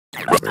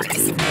Now we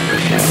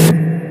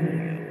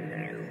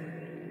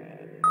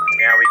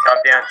come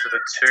down to the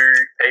two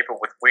people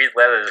with weird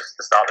letters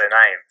to start their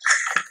names.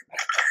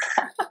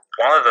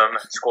 One of them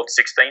scored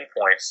 16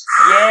 points.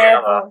 Yeah.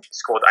 The other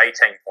scored 18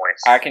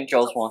 points. I reckon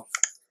Joel's won.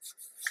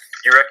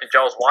 You reckon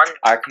Joel's won?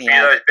 I reckon he For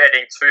has. those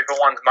betting 2 for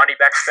 1's money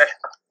back special.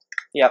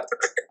 Yep.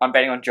 I'm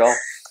betting on Joel.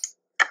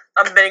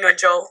 I'm betting on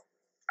Joel.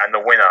 And the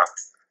winner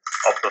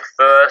of the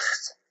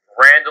first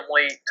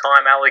randomly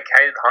time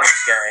allocated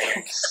Hunger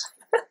Games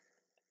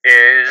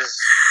is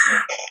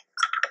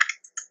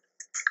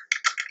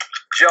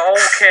Joel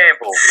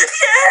Campbell.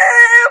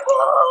 Yeah,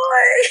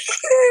 boy!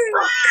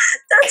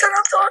 That's what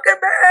I'm talking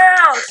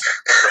about!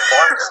 The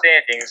final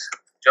standings: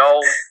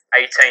 Joel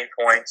 18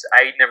 points,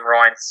 Aiden and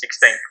Ryan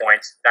 16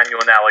 points, Daniel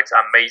and Alex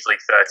a measly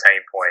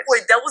 13 points.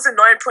 Wait, that was a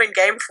 9-point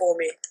game for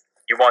me.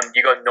 You won.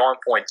 You got 9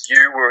 points.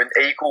 You were in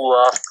equal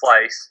last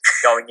place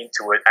going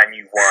into it, and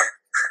you won.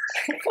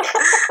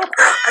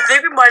 I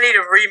think we might need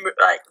to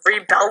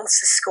rebalance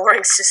the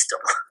scoring system.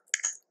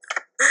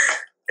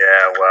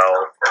 Yeah,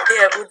 well.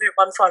 Yeah, we'll do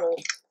one final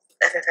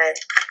FFA.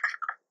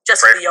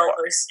 Just for the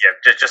YOLOs.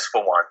 Yeah, just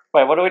for one.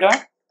 Wait, what are we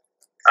doing?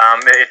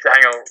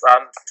 Hang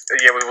on.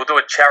 Yeah, we will do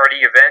a charity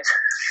event.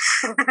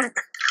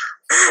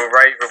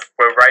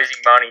 We're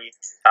raising money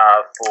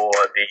for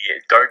the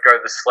Don't Go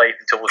to Sleep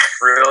Until It's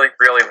Really,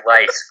 Really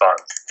Late fund.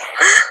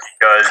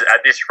 Because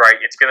at this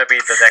rate, it's going to be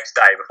the next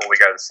day before we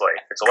go to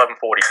sleep. It's 11:44.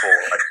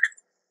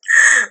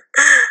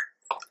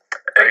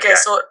 Okay,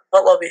 so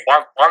what lobby?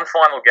 One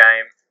final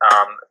game.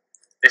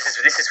 This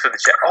is for the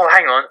chat. Oh,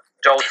 hang on,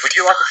 Joel. Would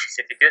you like a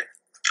certificate?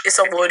 Yes,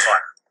 I would. 55.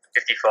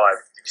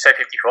 Did you say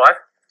 55?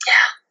 Yeah.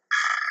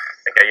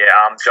 Okay,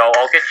 yeah. Joel,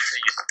 I'll get you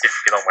your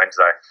certificate on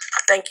Wednesday.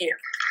 Thank you.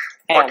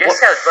 I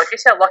guess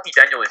how lucky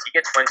Daniel is. He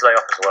gets Wednesday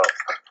off as well.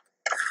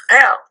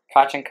 How?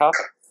 Catching cup?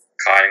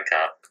 Kiting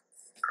cup.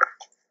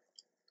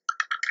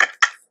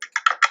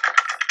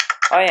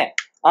 Oh yeah.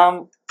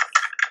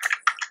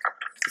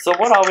 So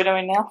what are we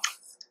doing now?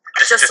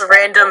 Just a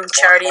random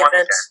charity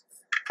event.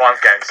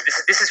 5 games.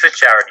 This is for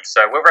charity,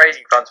 so we're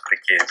raising funds for the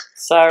kids.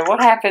 So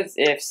what happens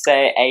if,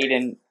 say,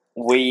 Aiden,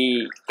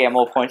 we get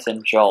more points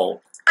than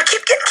Joel? I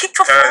keep getting kicked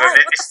off. No,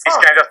 this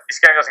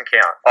game doesn't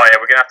count. Oh yeah,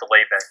 we're gonna have to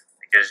leave then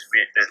because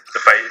we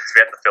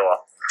have to fill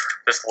up.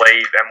 Just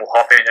leave and we'll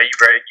hop in. Are you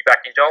ready? You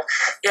back in, Joel?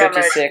 Yeah,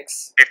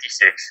 56.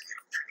 56.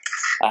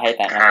 I hate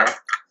that number.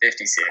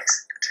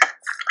 56.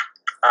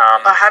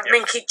 I haven't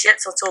been kicked yet,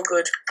 so it's all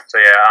good. So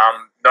yeah,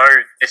 no,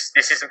 this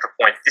isn't for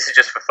points. This is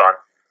just for fun.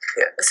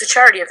 Yeah, it's a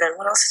charity event.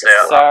 What else is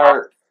it?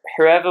 So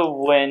whoever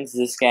wins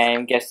this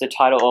game gets the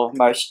title of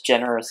most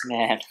generous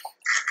man.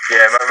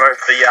 Yeah,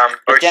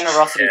 the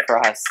generosity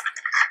prize.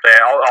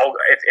 Yeah,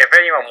 if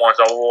anyone wants,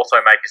 I will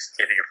also make a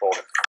certificate for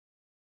them.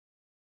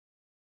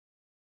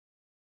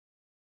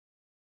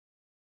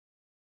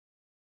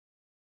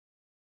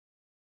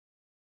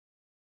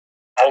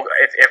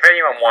 If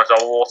anyone wants, I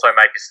will also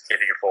make a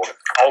certificate for them.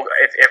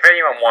 If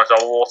anyone wants,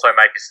 I will also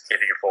make a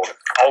certificate for them.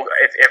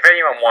 If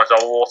anyone wants, I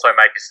will also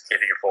make a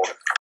certificate for them.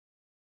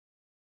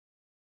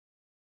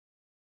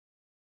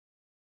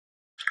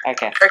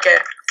 Okay. Okay.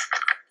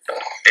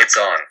 It's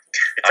on.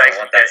 It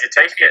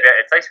takes me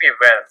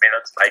about a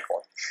minute to make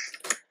one.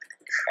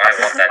 I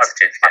want that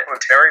certificate. I put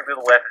very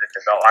little effort into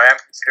it. I am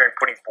considering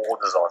putting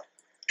borders on.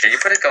 Can you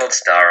put a gold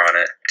star on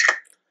it?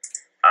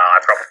 I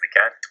probably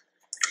can.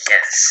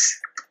 Yes.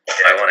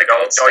 Yeah, I want a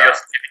gold star. Your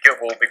certificate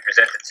will be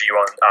presented to you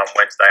on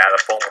Wednesday at a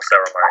formal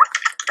ceremony.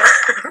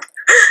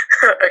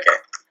 Okay.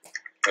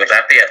 Will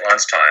that be at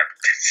lunchtime?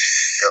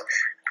 Yep.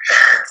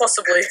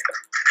 Possibly.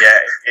 Yeah,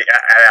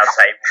 at our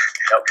table.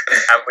 Yep.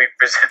 And we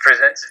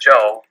present to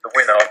Joel, the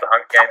winner of the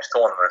Hunger Games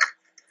tournament,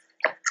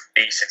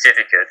 the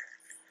certificate.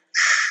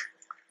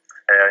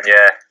 And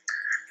yeah.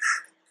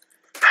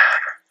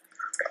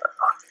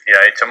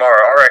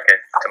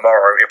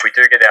 Tomorrow, if we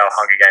do get our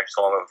Hunger Games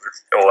tournament with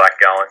all that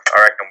going,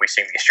 I reckon we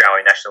sing the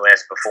Australian national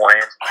anthem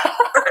beforehand.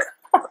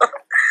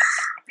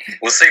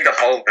 We'll sing the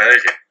whole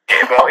version.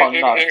 Yeah, well,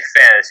 in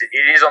fairness,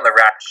 it is on the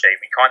rap sheet.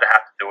 We kind of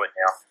have to do it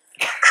now.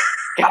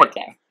 God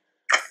damn.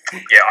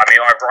 Yeah, I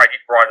mean, I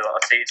did write it.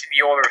 See, it's in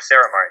the order of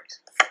ceremonies.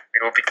 We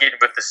will begin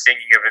with the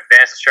singing of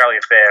Advanced Australia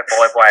Fair,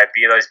 followed by a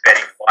Beardo's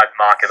Betting live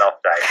market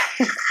update.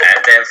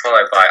 And then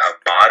followed by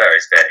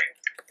Amado's Betting.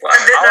 Wow.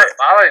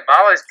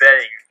 Marlo's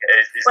Betting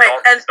is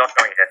not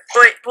going ahead.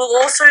 Wait, we'll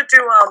also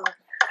do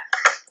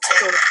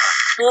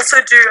We'll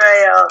also do a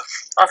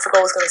I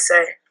forgot what I was gonna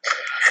say.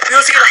 We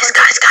also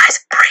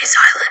guys, pray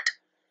silent.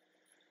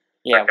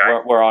 Yeah, okay.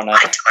 we're on it.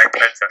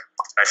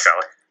 Thanks,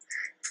 Charlie.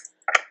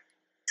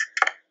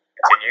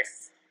 Continue.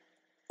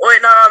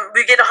 Wait,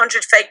 we get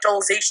 100 fake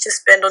dollars each to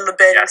spend on the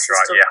betting That's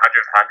system. right, yeah,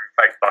 100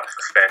 fake bucks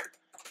to spend.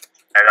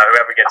 And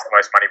whoever gets the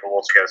most money will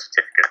also get a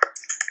certificate.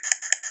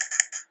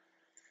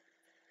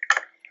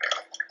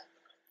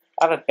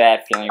 I have a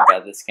bad feeling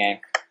about this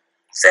game.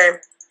 Same.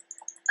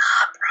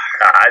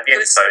 At the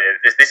end, so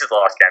this is the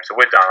last game, so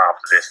we're done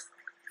after this.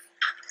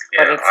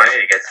 Yeah, I need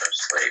to get some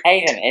sleep.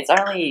 Aiden, it's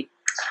only,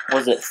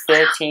 was it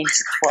 13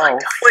 to 12?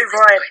 Wait,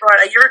 Ryan,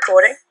 are you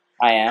recording?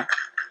 I am.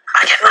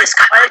 I get my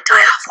Skype might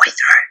die halfway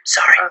through.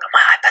 Sorry, but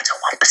my iPad's on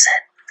 1%.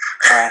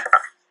 Alright.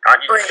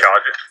 Can't you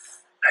charge it?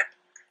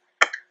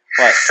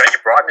 What? Turn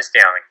your brightness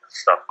down and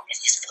stuff. It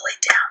is fully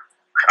down.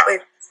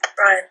 Wait,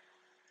 Brian.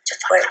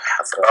 Just wait.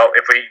 Well,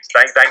 if we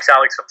thanks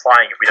Alex for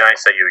playing. If we don't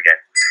see you again.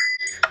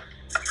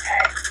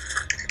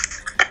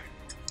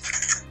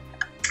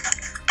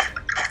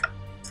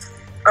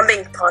 I'm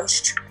being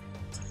punched.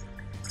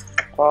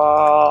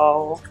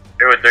 Oh.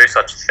 Who would do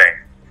such a thing?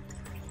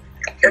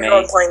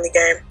 Everyone playing the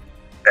game.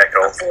 Yeah,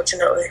 cool.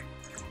 Unfortunately.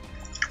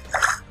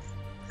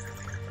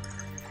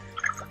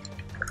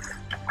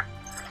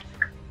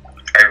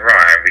 Hey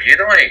Ryan, were you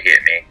the one who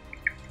hit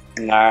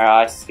me? No,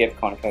 I skipped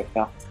Conoco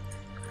now.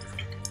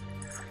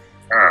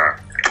 Huh.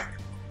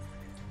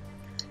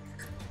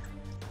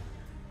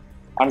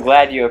 I'm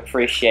glad you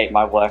appreciate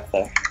my work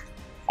though,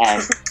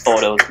 and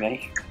thought it was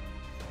me.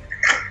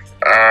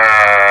 No.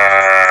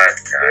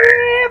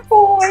 Yeah,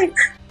 boy.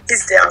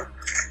 He's down.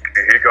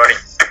 Who got him?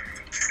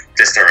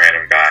 Just a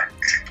random guy.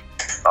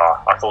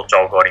 Oh, I thought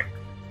Joel got him.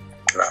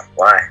 No,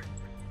 why?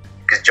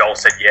 Because Joel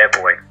said, "Yeah,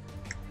 boy."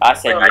 I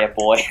said, yeah,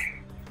 boy.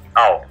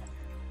 Oh,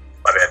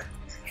 my bad.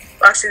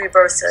 Actually, we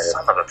both said it.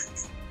 Son of a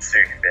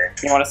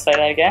douchebag. You want to say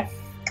that again?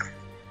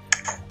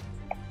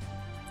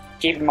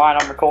 Keep in mind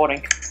I'm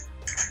recording.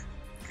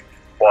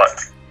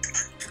 What?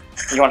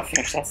 You want to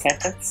finish that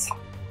sentence?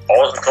 I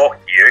wasn't talking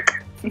to you.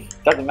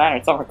 Doesn't matter,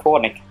 it's on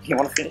recording. You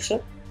want to finish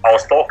it? I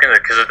was talking to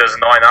because there's a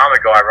 9 armor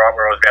guy right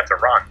where I was about to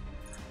run.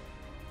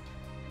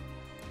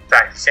 In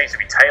fact, he seems to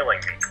be tailing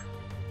me.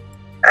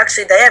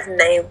 Actually, they have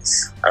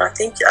names, and I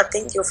think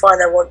you'll find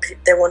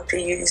they won't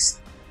be used.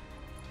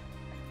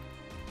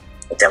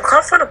 Damn, I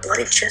can't find a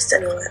bloody chest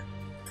anywhere.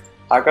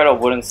 I got a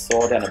wooden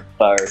sword and a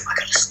bow. I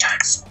got a stone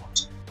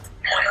sword.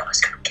 I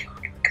almost got killed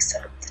because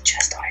the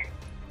chest I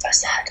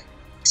first had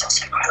was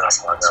also I had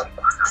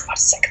a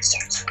second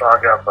stone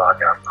sword.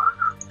 Bugger.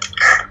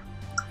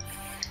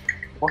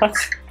 What?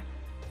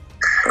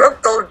 I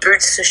got gold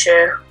boots to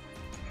share.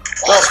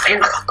 Oh, I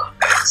got gold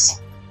boots.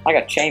 I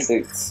got chain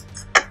boots.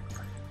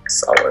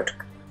 Solid.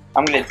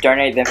 I'm gonna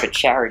donate them for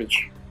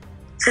charity.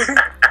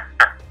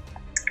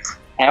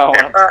 And I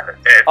wanna...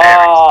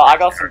 Oh, I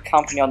got some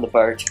company on the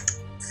boat.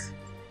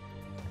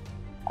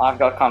 I've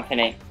got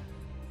company.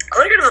 I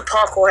want to go to the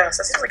parkour house.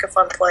 That seems like a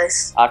fun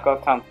place. I've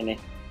got company.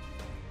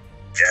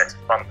 Yeah, it's a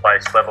fun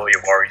place. Level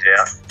your worries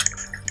out.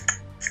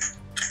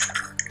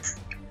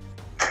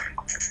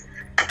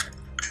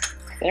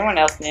 Is anyone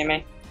else near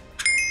me?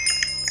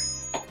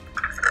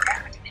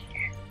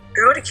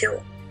 Who would have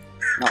killed?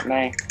 Not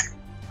me.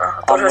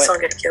 I thought I heard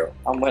someone get killed.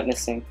 I'm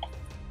witnessing.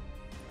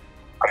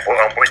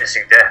 I'm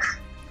witnessing death.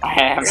 I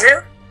am. Is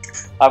it?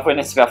 I've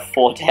witnessed about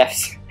 4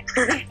 deaths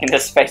in the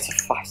space of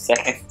 5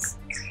 seconds.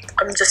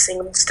 I'm just seeing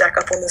them stack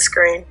up on the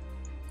screen.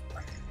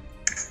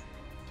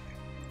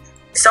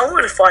 If someone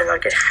were to find me,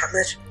 I'd get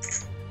hammered.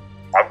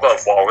 I've got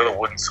a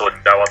wooden sword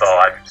and no other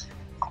items.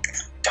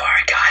 Don't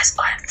worry, guys.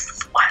 I'm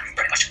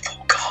pretty much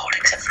full gold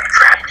except for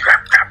Crap.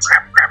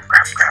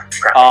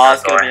 Oh,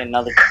 it's gonna be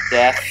another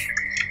death.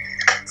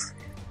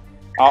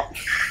 Oh.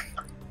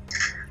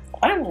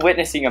 I'm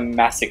witnessing a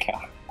massacre.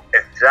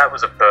 If that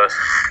was a person.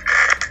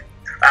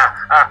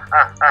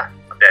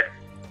 I'm dead.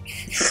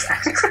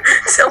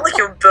 Sound like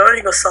you're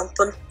burning or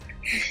something.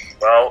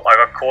 Well, I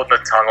got caught in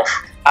the tunnel.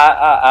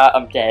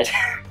 I'm dead.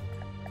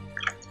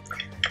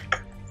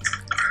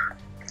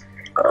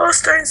 Oh,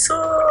 stone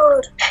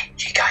sword! Hey,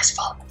 you guys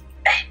follow.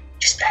 Hey,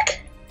 just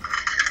back.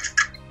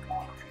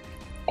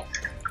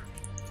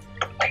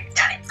 Wait,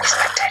 Johnny, you're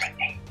spectating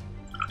me.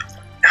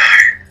 No.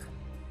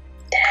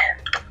 Damn.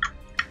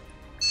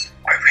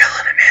 I will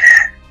in a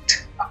minute.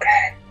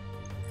 Okay.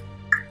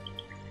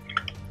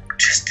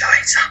 Just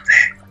doing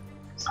something.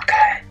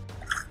 Okay.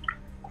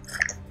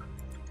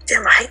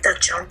 Damn, I hate that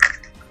jump.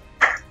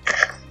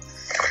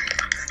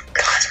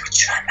 Guys, what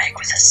should I make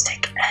with a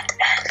stick and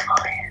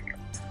iron?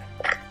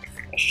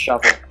 A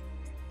shovel.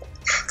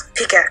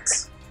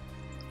 Pickaxe.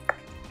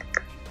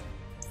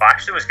 I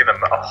actually was gonna.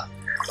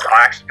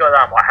 I actually got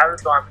I had a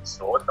diamond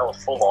sword that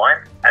was full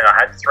iron, and I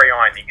had 3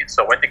 iron ingots.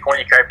 So I went to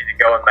Cornucopia to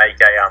go and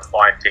make a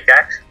iron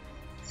pickaxe.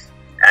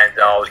 And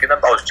I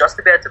was just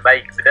about to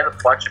make it, but then a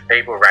bunch of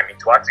people ran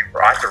into it.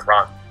 I had to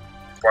run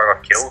before I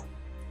got killed.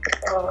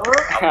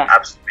 I'm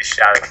absolutely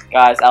shattered.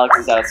 Guys, Alex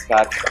is out of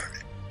Skype.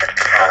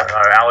 Oh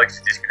no, Alex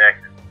is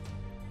disconnected.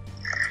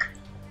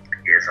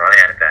 He was running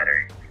out of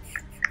battery.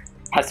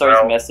 I saw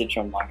his message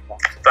on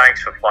Minecraft.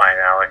 Thanks for playing,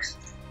 Alex.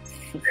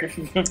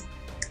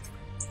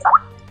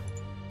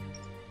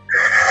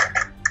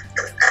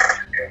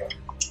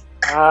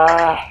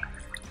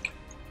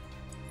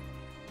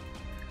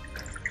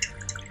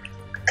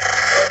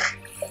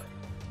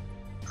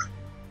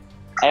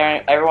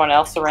 Everyone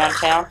else around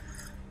town?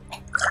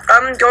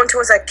 I'm going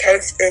towards that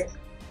cave thing.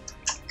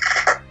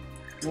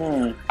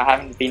 I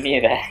haven't been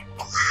near there.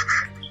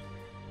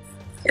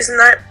 Isn't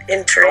that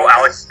intriguing? Oh,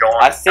 Alex is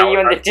gone. I see you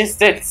in the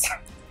distance.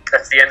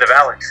 That's the end of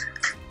Alex.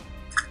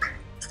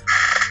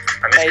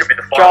 And this Hey, could be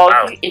the final Joel,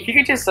 battle. if you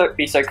could just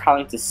be so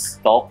kind to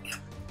stop.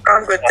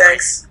 I'm good,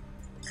 thanks.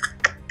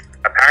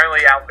 I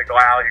Apparently, the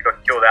guy who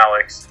got killed,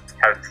 Alex,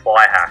 had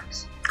fly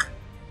hacks.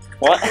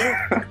 What?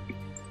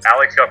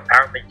 Alex got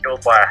apparently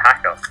killed by a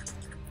hacker.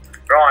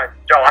 Ryan,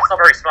 Joel, that's not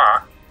very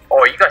smart.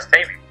 Oh, you guys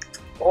teaming?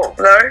 Oh,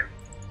 No?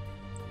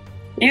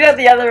 He's at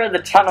the other end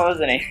of the tunnel,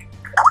 isn't he?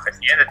 it's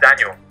the end of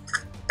Daniel.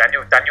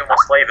 Daniel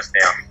must leave us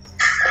now.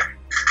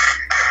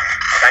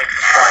 Thanks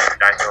for trying,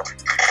 Daniel.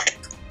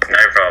 No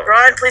problem.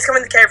 Ryan, please come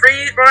in the cave.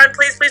 Ryan,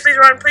 please,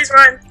 Ryan, please,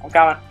 Ryan. I'm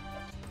coming.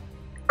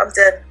 I'm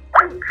dead.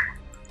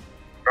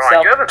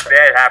 Ryan, you have a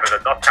bad habit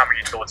of not coming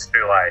until it's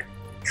too late.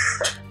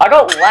 I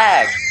got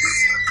lag.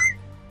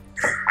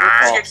 Ah,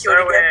 Did you get killed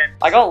so again?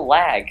 I got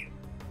lag.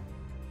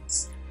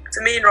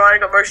 So me and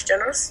Ryan got most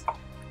generous.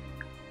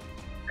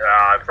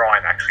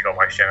 Ryan actually got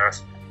most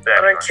generous.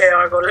 I don't care,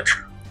 I got it.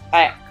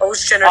 Hey, I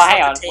was generous. oh, hang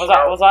with on. the team.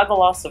 Was I the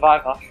last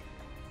survivor?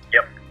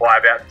 Yep, by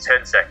about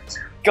 10 seconds.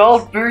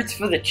 Gold boots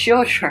for the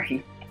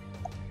children.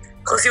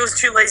 Because he was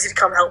too lazy to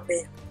come help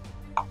me.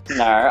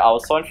 No, I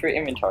was sorting through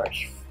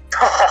inventory.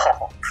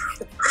 Oh,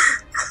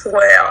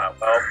 Wow.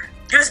 well,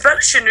 You was better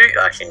Chinook.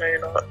 Actually, no, you're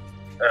not.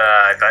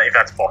 if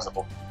that's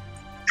possible.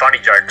 Funny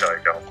joke though,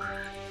 Joel.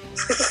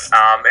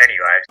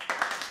 Anyway.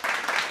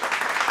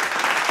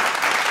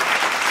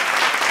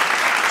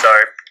 So,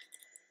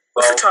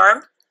 What's the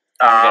time?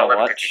 I'm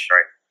gonna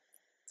 11:53.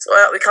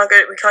 So we can't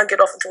get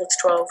off until it's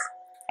 12.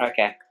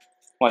 Okay.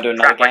 Want to do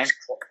another game?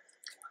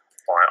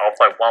 Fine, I'll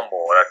play one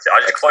more. That's it.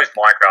 I just closed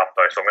Minecraft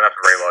though, so I'm gonna have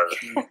to reload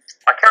it.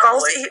 I can't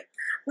believe.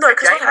 No,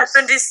 because what James-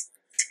 happened is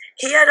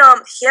he had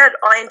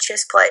iron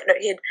chest plate. No,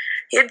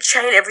 he had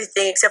chain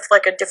everything except for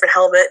like a different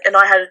helmet, and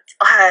I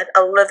had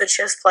a leather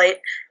chest plate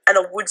and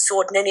a wood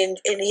sword, and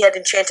he had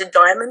enchanted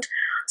diamond.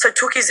 So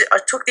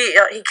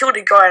he killed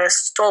a guy and I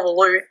stole the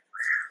loot,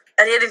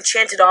 and he had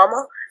enchanted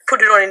armor.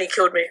 Put it on and he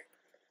killed me.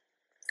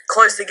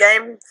 Closed the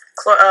game.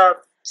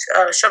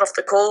 Shut off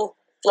the call.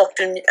 Blocked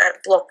him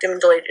and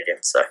deleted him.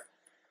 So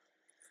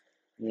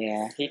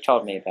Yeah, he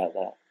told me about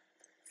that.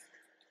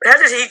 how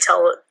did he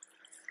tell it?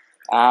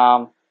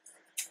 I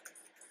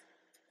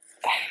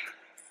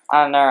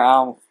don't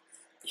know,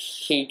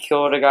 he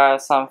killed a guy or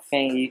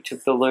something, you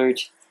took the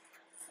loot,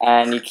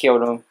 and you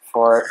killed him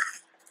for it.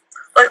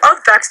 Like,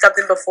 I've backstabbed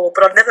him before,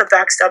 but I've never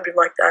backstabbed him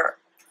like that.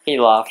 He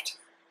laughed.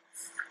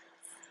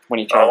 When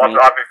he told me.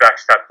 I've been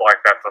backstabbed like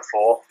that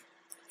before.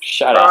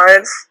 Shut up.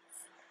 Ryan.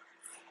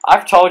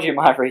 I've told you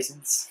my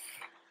reasons.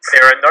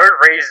 There are no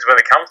reasons when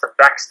it comes to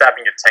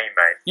backstabbing your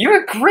teammate.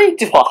 You agreed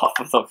to half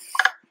of them.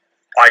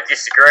 I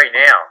disagree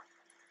now.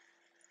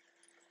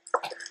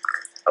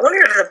 I want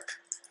to go to the...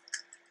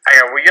 Hang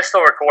on, well, you're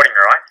still recording,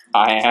 right?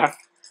 I am.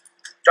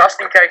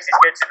 Just in case this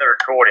gets in the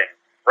recording,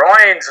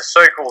 Ryan's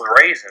so-called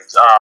reasons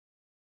are